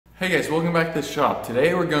Hey guys, welcome back to the shop.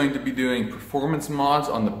 Today we're going to be doing performance mods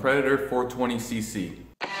on the Predator 420cc.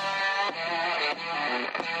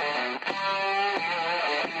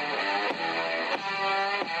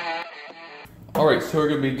 Alright, so we're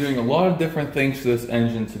going to be doing a lot of different things to this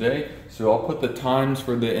engine today. So I'll put the times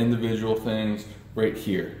for the individual things right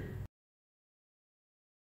here.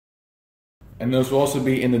 And those will also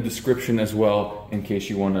be in the description as well in case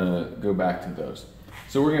you want to go back to those.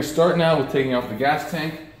 So we're going to start now with taking off the gas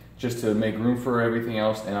tank, just to make room for everything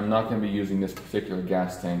else, and I'm not going to be using this particular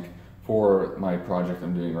gas tank for my project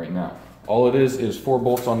I'm doing right now. All it is 4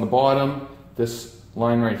 bolts on the bottom, this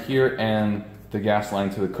line right here, and the gas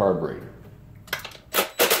line to the carburetor.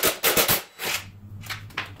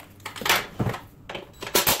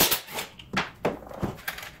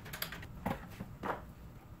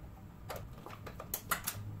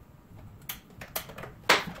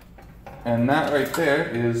 And that right there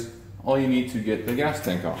is all you need to get the gas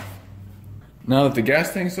tank off. Now that the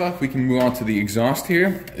gas tank's off, we can move on to the exhaust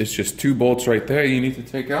here. It's just 2 bolts right there you need to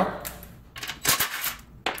take out.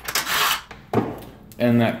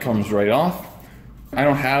 And that comes right off. I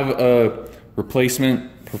don't have a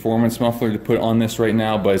replacement performance muffler to put on this right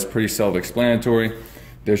now, but it's pretty self-explanatory.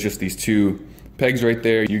 There's just these 2 pegs right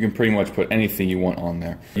there. You can pretty much put anything you want on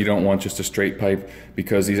there. You don't want just a straight pipe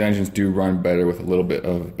because these engines do run better with a little bit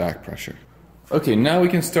of back pressure. Okay, now we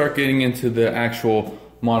can start getting into the actual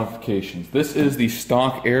modifications. This is the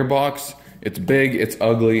stock air box. It's big, it's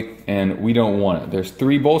ugly, and we don't want it. There's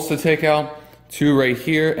 3 bolts to take out, 2 right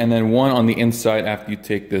here, and then 1 on the inside after you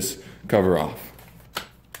take this cover off.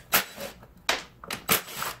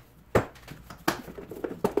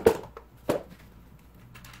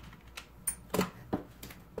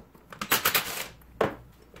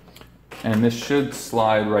 And this should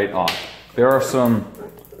slide right off. There are some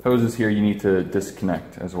hoses here you need to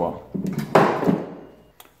disconnect as well.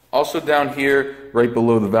 Also down here, right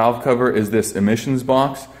below the valve cover, is this emissions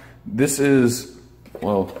box. This is,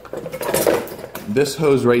 well, this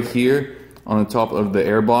hose right here on the top of the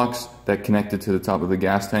air box that connected to the top of the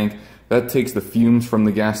gas tank, that takes the fumes from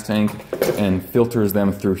the gas tank and filters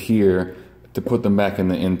them through here to put them back in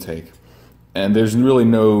the intake. And there's really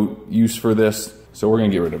no use for this, so we're gonna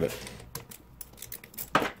get rid of it.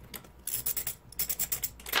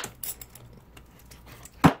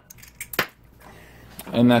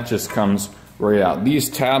 And that just comes right out. These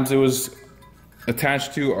tabs it was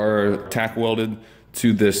attached to are tack welded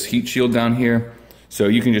to this heat shield down here, so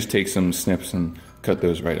you can just take some snips and cut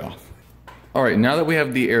those right off. Alright, now that we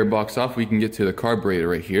have the air box off, we can get to the carburetor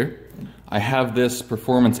right here. I have this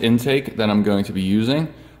performance intake that I'm going to be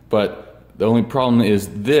using, but the only problem is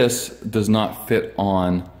this does not fit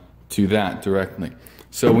on to that directly.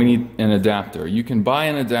 So we need an adapter. You can buy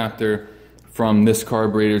an adapter from this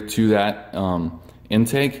carburetor to that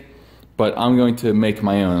intake, but I'm going to make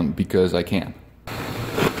my own because I can.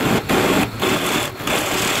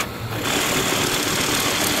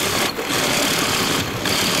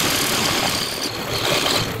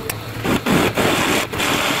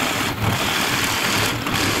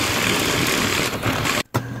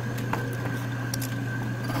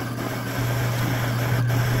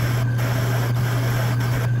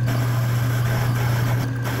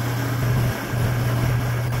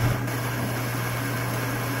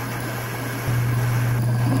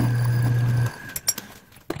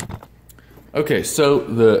 Okay, so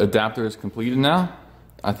the adapter is completed now.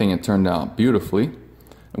 I think it turned out beautifully.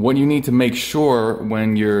 What you need to make sure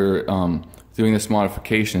when you're doing this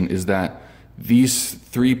modification is that these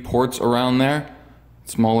 3 ports around there,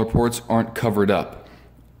 smaller ports, aren't covered up.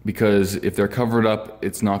 Because if they're covered up,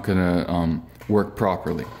 it's not gonna work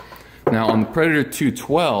properly. Now on the Predator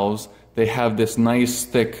 212s, they have this nice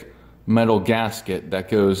thick metal gasket that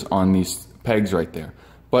goes on these pegs right there.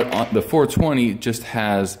 But on the 420 just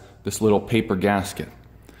has this little paper gasket.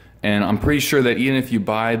 And I'm pretty sure that even if you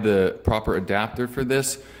buy the proper adapter for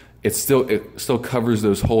this, it still covers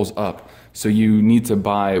those holes up. So you need to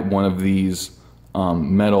buy one of these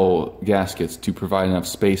metal gaskets to provide enough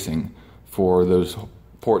spacing for those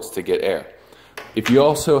ports to get air. If you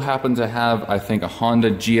also happen to have, I think, a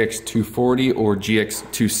Honda GX240 or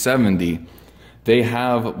GX270, they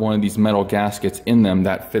have one of these metal gaskets in them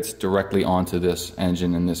that fits directly onto this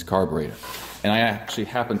engine and this carburetor. And I actually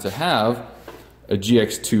happen to have a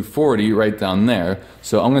GX240 right down there,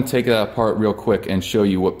 so I'm going to take that apart real quick and show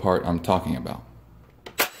you what part I'm talking about.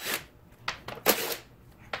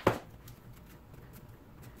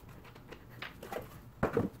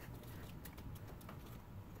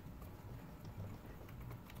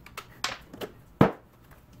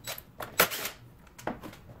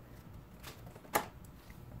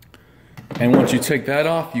 And once you take that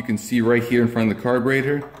off, you can see right here in front of the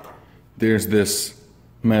carburetor, there's this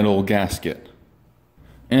metal gasket.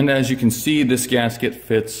 And as you can see, this gasket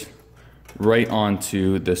fits right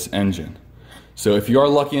onto this engine. So if you are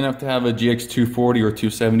lucky enough to have a GX240 or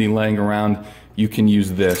 270 laying around, you can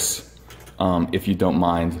use this if you don't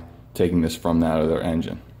mind taking this from that other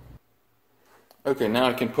engine. Okay, now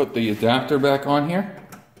I can put the adapter back on here.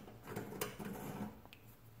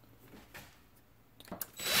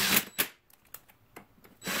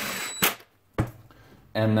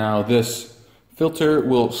 And now this filter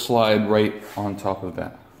will slide right on top of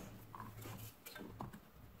that.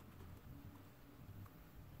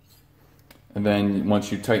 And then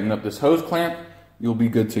once you tighten up this hose clamp, you'll be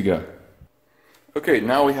good to go. Okay,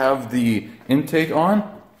 now we have the intake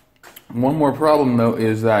on. One more problem though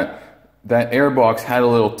is that airbox had a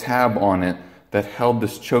little tab on it that held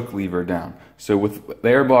this choke lever down. So with the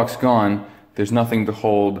airbox gone, there's nothing to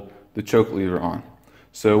hold the choke lever on.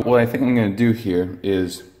 So what I think I'm going to do here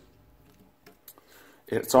is,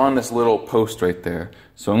 it's on this little post right there.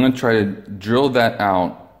 So I'm going to try to drill that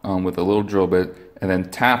out with a little drill bit and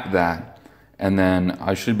then tap that. And then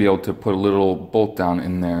I should be able to put a little bolt down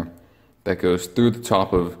in there that goes through the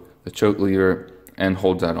top of the choke lever and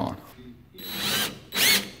holds that on.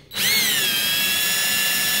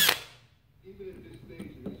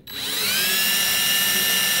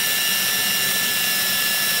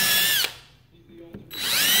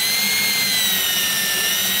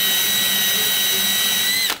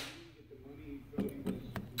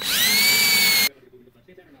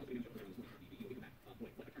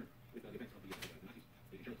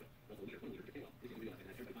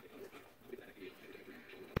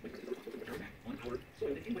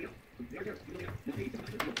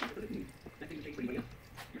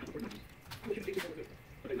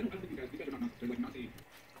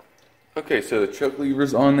 Okay, so the choke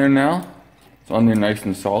lever's on there now. It's on there nice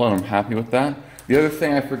and solid. I'm happy with that. The other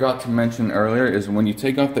thing I forgot to mention earlier is when you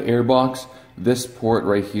take off the airbox, this port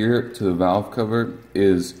right here to the valve cover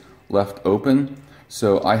is left open.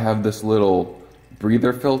 So I have this little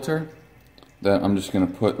breather filter that I'm just going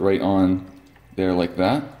to put right on there like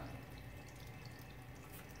that.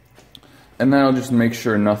 And then I'll just make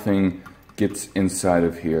sure nothing gets inside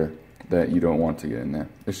of here that you don't want to get in there.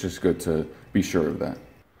 It's just good to be sure of that.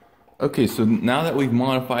 Okay, so now that we've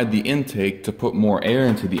modified the intake to put more air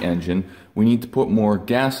into the engine, we need to put more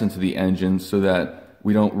gas into the engine so that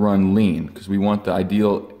we don't run lean, because we want the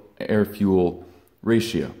ideal air-fuel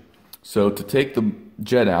ratio. So to take the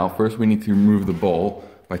jet out, first we need to remove the bolt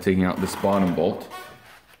by taking out this bottom bolt.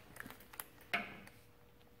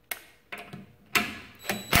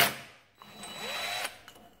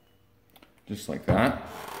 Just like that.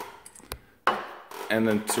 And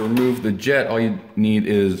then to remove the jet, all you need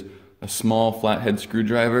is a small flathead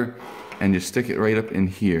screwdriver and just stick it right up in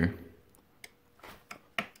here.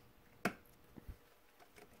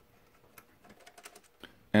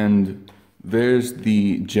 And there's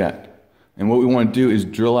the jet. And what we want to do is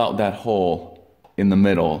drill out that hole in the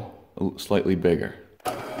middle, slightly bigger.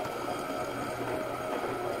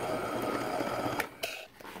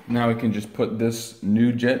 Now we can just put this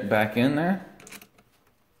new jet back in there.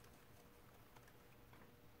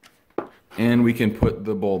 And we can put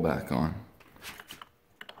the bowl back on.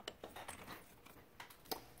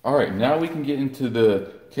 Alright, now we can get into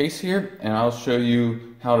the case here, and I'll show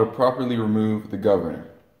you how to properly remove the governor.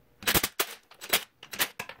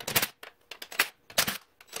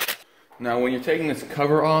 Now when you're taking this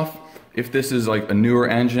cover off, if this is like a newer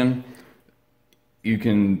engine, you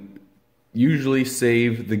can usually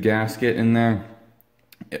save the gasket in there.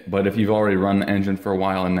 But if you've already run the engine for a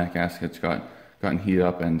while and that gasket's gotten heated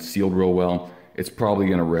up and sealed real well, it's probably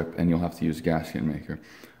going to rip and you'll have to use a gasket maker.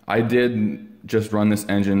 I did just run this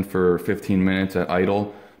engine for 15 minutes at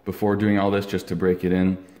idle before doing all this just to break it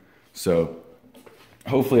in. So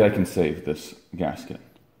hopefully I can save this gasket.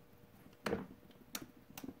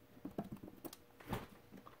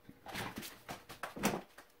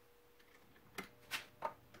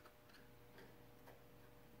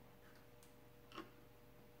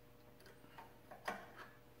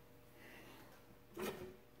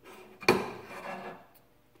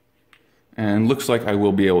 And looks like I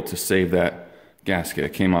will be able to save that gasket.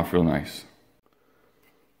 It came off real nice.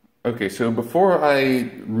 Okay, so before I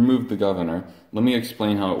remove the governor, let me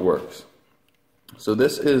explain how it works. So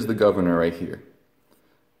this is the governor right here.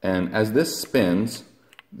 And as this spins,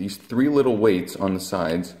 these three little weights on the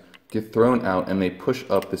sides get thrown out and they push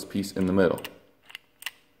up this piece in the middle.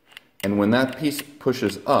 And when that piece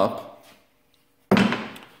pushes up,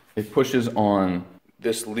 it pushes on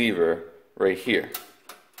this lever right here.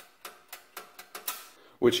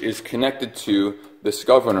 which is connected to this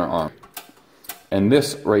governor arm. And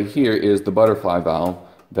this right here is the butterfly valve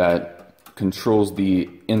that controls the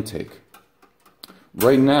intake.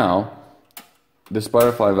 Right now, this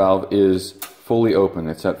butterfly valve is fully open,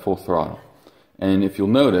 it's at full throttle. And if you'll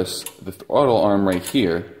notice, the throttle arm right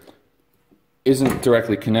here isn't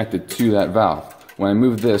directly connected to that valve. When I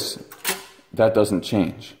move this, that doesn't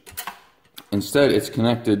change. Instead, it's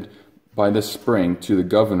connected by this spring to the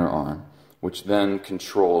governor arm, which then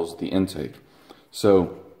controls the intake.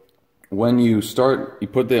 So when you start, you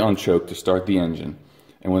put it on choke to start the engine,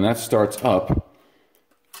 and when that starts up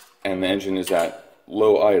and the engine is at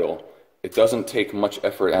low idle, it doesn't take much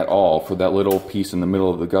effort at all for that little piece in the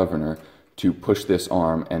middle of the governor to push this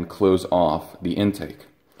arm and close off the intake.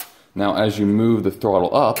 Now as you move the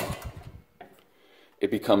throttle up,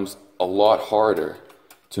 it becomes a lot harder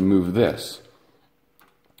to move this.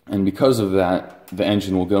 And because of that, the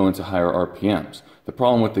engine will go into higher RPMs. The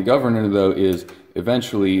problem with the governor though is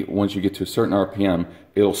eventually, once you get to a certain RPM,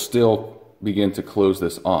 it'll still begin to close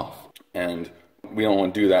this off. And we don't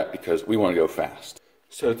want to do that because we want to go fast.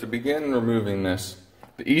 So to begin removing this,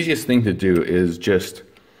 the easiest thing to do is just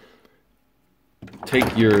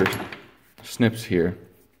take your snips here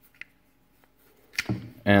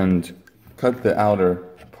and cut the outer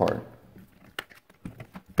part.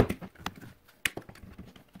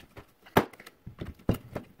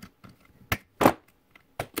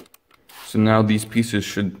 So now these pieces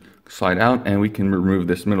should slide out and we can remove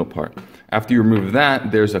this middle part. After you remove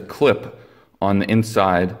that, there's a clip on the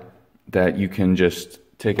inside that you can just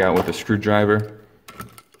take out with a screwdriver.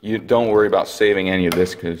 You don't worry about saving any of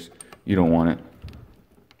this because you don't want it.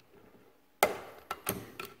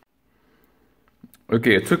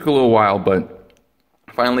 Okay, it took a little while, but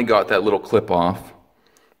finally got that little clip off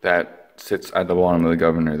that sits at the bottom of the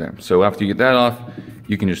governor there. So after you get that off,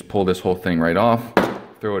 you can just pull this whole thing right off,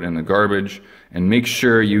 throw it in the garbage, and make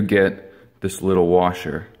sure you get this little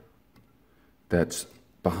washer that's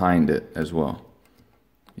behind it as well.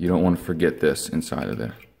 You don't want to forget this inside of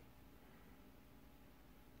there.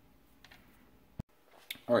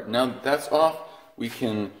 Alright, now that that's off, we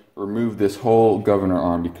can remove this whole governor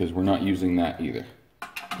arm because we're not using that either.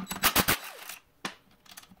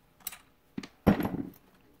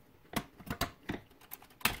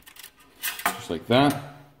 Just like that.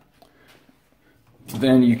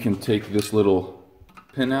 Then you can take this little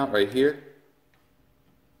pin out right here.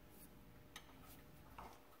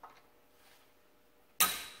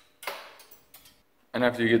 And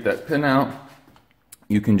after you get that pin out,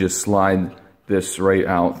 you can just slide this right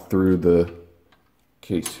out through the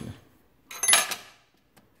case here.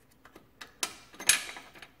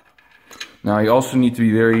 Now you also need to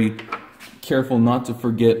be very careful not to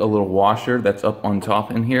forget a little washer that's up on top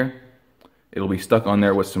in here. It'll be stuck on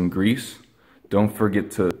there with some grease. Don't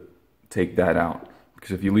forget to take that out,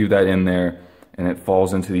 because if you leave that in there and it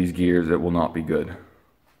falls into these gears, it will not be good.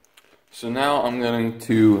 So now I'm going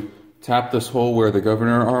to tap this hole where the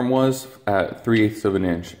governor arm was at 3/8 of an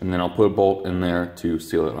inch, and then I'll put a bolt in there to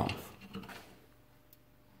seal it off.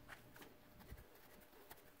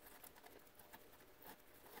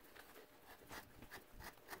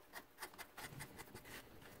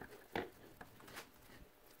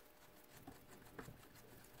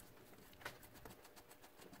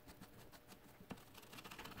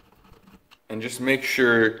 And just make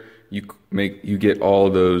sure you get all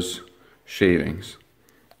those shavings.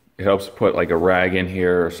 It helps put like a rag in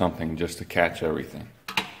here or something just to catch everything.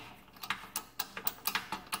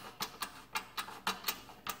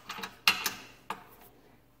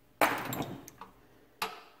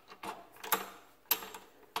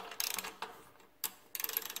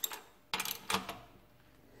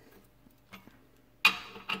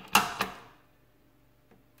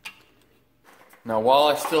 Now while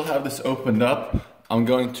I still have this opened up, I'm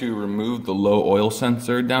going to remove the low oil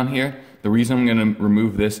sensor down here. The reason I'm going to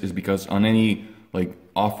remove this is because on any like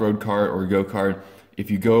off-road cart or go-kart,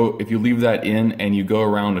 if you leave that in and you go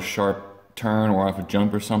around a sharp turn or off a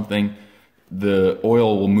jump or something, the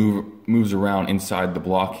oil will moves around inside the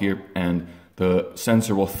block here, and the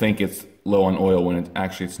sensor will think it's low on oil when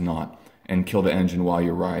actually it's not, and kill the engine while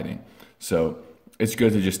you're riding. So it's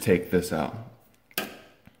good to just take this out.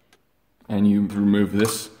 And you remove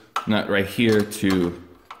this nut right here to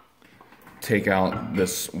take out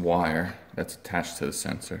this wire that's attached to the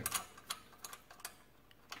sensor.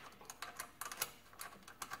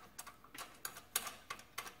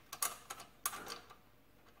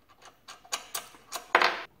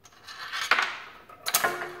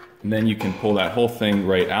 And then you can pull that whole thing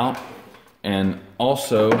right out, and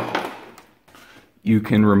also you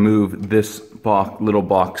can remove this little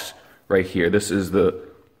box right here. This is the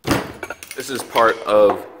this is part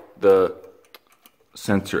of the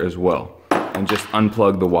sensor as well. And just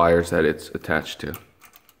unplug the wires that it's attached to.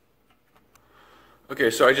 Okay,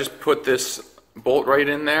 so I just put this bolt right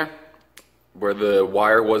in there where the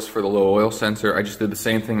wire was for the low oil sensor. I just did the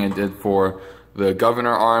same thing I did for the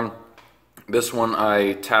governor arm. This one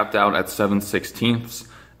I tapped out at 7/16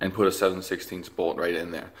 and put a 7/16 bolt right in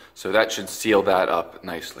there. So that should seal that up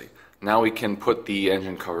nicely. Now we can put the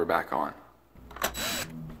engine cover back on.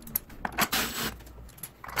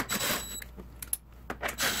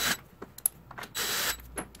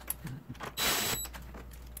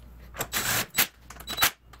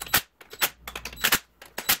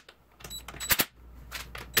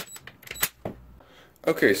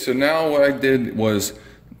 Okay, so now what I did was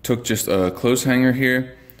took just a clothes hanger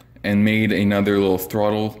here and made another little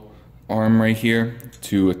throttle arm right here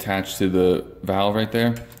to attach to the valve right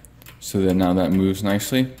there, so that now that moves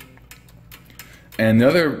nicely. And the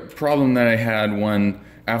other problem that I had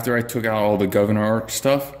after I took out all the governor arc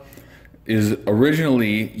stuff is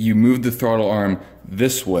originally you moved the throttle arm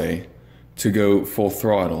this way to go full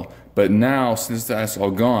throttle, but now since that's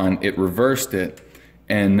all gone, it reversed it,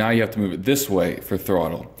 and now you have to move it this way for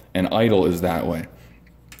throttle, and idle is that way.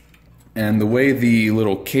 And the way the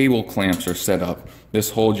little cable clamps are set up, this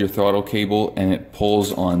holds your throttle cable and it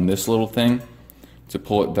pulls on this little thing to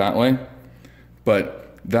pull it that way,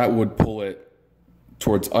 but that would pull it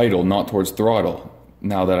towards idle, not towards throttle,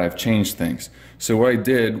 now that I've changed things. So what I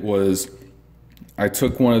did was I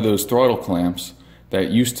took one of those throttle clamps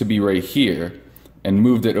that used to be right here and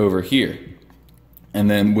moved it over here. And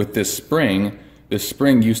then with this spring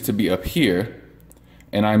used to be up here,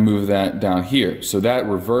 and I moved that down here. So that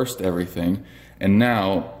reversed everything, and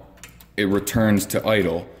now it returns to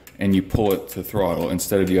idle, and you pull it to throttle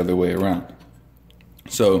instead of the other way around.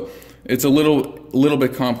 So it's a little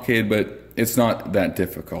bit complicated, but it's not that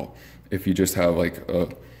difficult if you just have like a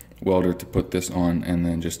welder to put this on and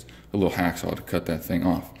then just a little hacksaw to cut that thing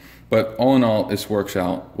off. But all in all, this works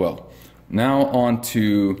out well. Now on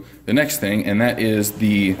to the next thing, and that is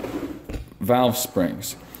the valve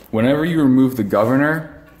springs. Whenever you remove the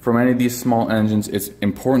governor from any of these small engines, it's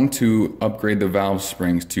important to upgrade the valve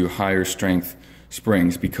springs to higher strength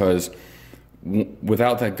springs, because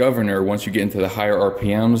without that governor, once you get into the higher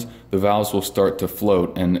RPMs, the valves will start to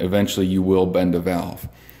float and eventually you will bend a valve.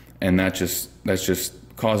 And that just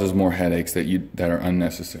causes more headaches that are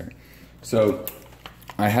unnecessary. So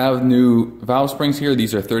I have new valve springs here.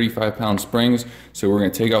 These are 35-pound springs. So we're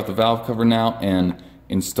going to take off the valve cover now and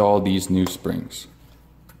install these new springs.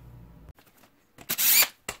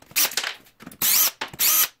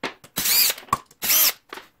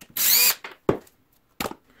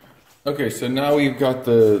 Okay, so now we've got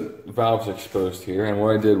the valves exposed here, and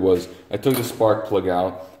what I did was I took the spark plug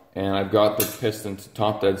out and I've got the piston to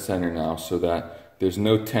top dead center now so that there's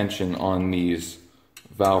no tension on these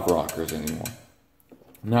valve rockers anymore.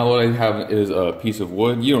 Now what I have is a piece of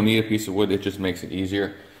wood. You don't need a piece of wood, it just makes it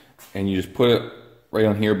easier. And you just put it right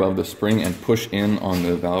on here above the spring and push in on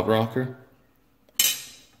the valve rocker.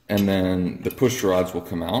 And then the push rods will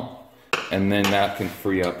come out, and then that can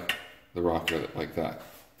free up the rocker like that.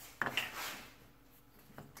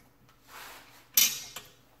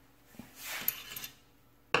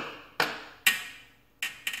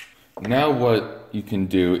 Now what you can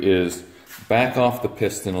do is back off the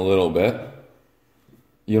piston a little bit.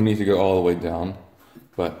 You don't need to go all the way down,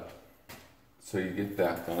 but so you get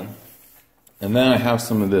that done. And then I have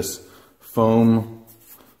some of this foam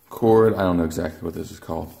cord. I don't know exactly what this is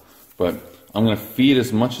called, but I'm going to feed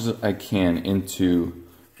as much as I can into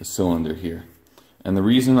the cylinder here. And the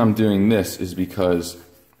reason I'm doing this is because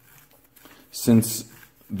since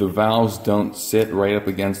the valves don't sit right up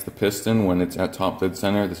against the piston when it's at top dead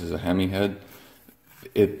center, this is a Hemi head,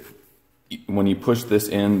 when you push this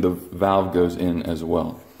in, the valve goes in as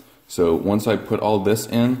well. So once I put all this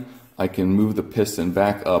in, I can move the piston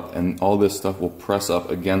back up and all this stuff will press up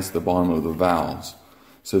against the bottom of the valves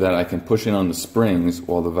so that I can push in on the springs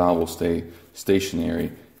while the valve will stay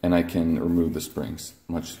stationary, and I can remove the springs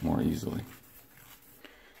much more easily.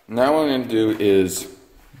 Now what I'm going to do is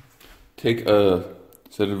take a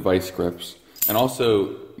set of vice grips, and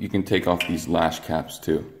also you can take off these lash caps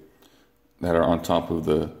too that are on top of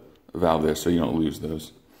the valve there so you don't lose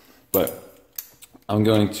those. But I'm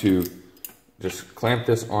going to just clamp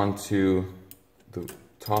this onto the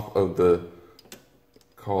top of the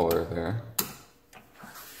collar there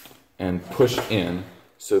and push in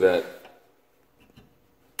so that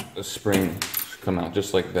the spring should come out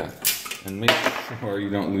just like that, and make sure you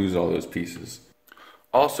don't lose all those pieces.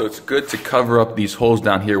 Also, it's good to cover up these holes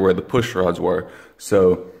down here where the push rods were,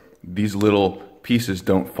 so these little pieces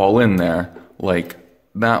don't fall in there like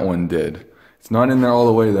that one did. It's not in there all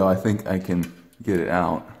the way though. I think I can get it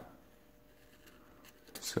out.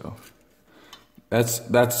 So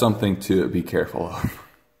that's something to be careful of.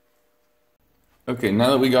 Okay, now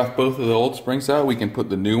that we got both of the old springs out, we can put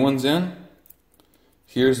the new ones in.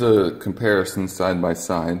 Here's a comparison side by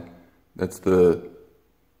side. That's the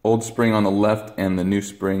old spring on the left and the new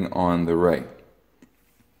spring on the right.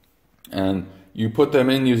 And you put them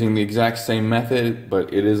in using the exact same method,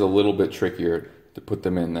 but it is a little bit trickier to put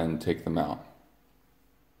them in than take them out.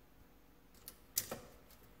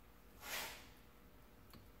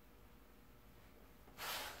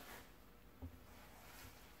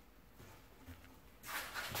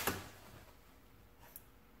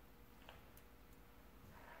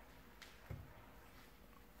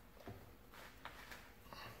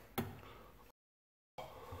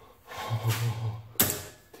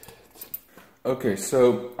 Okay,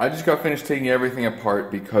 so I just got finished taking everything apart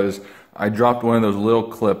because I dropped one of those little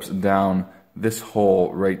clips down this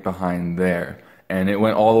hole right behind there, and it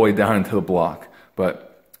went all the way down into the block.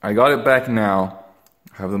 But I got it back now,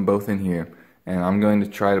 I have them both in here, and I'm going to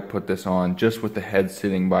try to put this on just with the head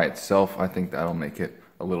sitting by itself. I think that'll make it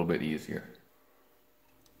a little bit easier.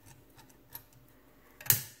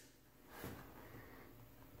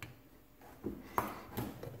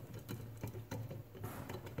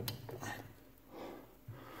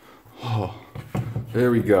 Oh, there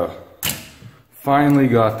we go. Finally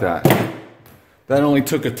got that. That only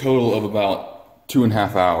took a total of about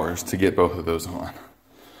 2.5 hours to get both of those on.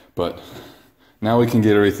 But now we can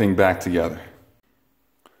get everything back together.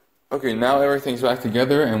 Okay, now everything's back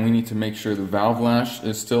together and we need to make sure the valve lash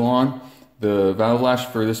is still on. The valve lash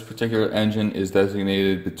for this particular engine is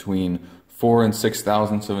designated between 4 and 6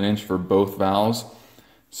 thousandths of an inch for both valves.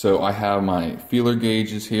 So I have my feeler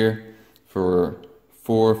gauges here for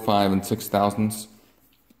 4, 5, and 6 thousandths,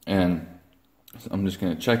 and I'm just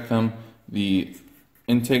going to check them. The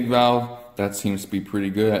intake valve, that seems to be pretty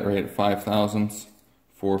good right at 5 thousandths.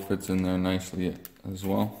 4 fits in there nicely as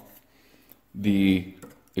well. The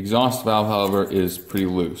exhaust valve, however, is pretty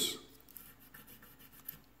loose.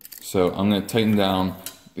 So I'm going to tighten down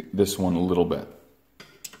this one a little bit.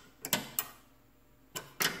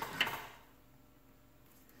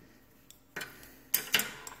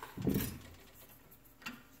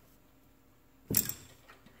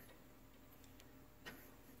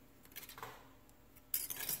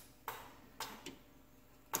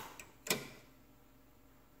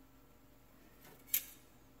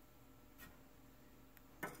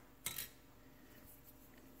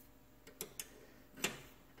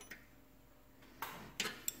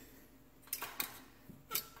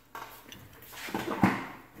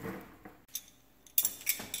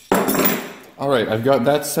 Alright, I've got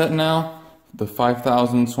that set now. The 5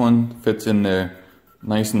 thousandths one fits in there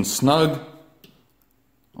nice and snug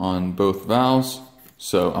on both valves.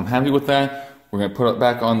 So I'm happy with that. We're going to put it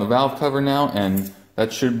back on the valve cover now, and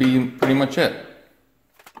that should be pretty much it.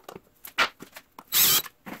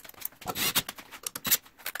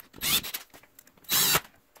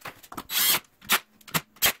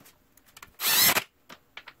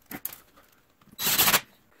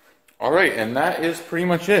 Alright, and that is pretty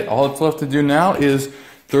much it. All that's left to do now is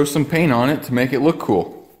throw some paint on it to make it look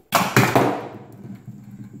cool.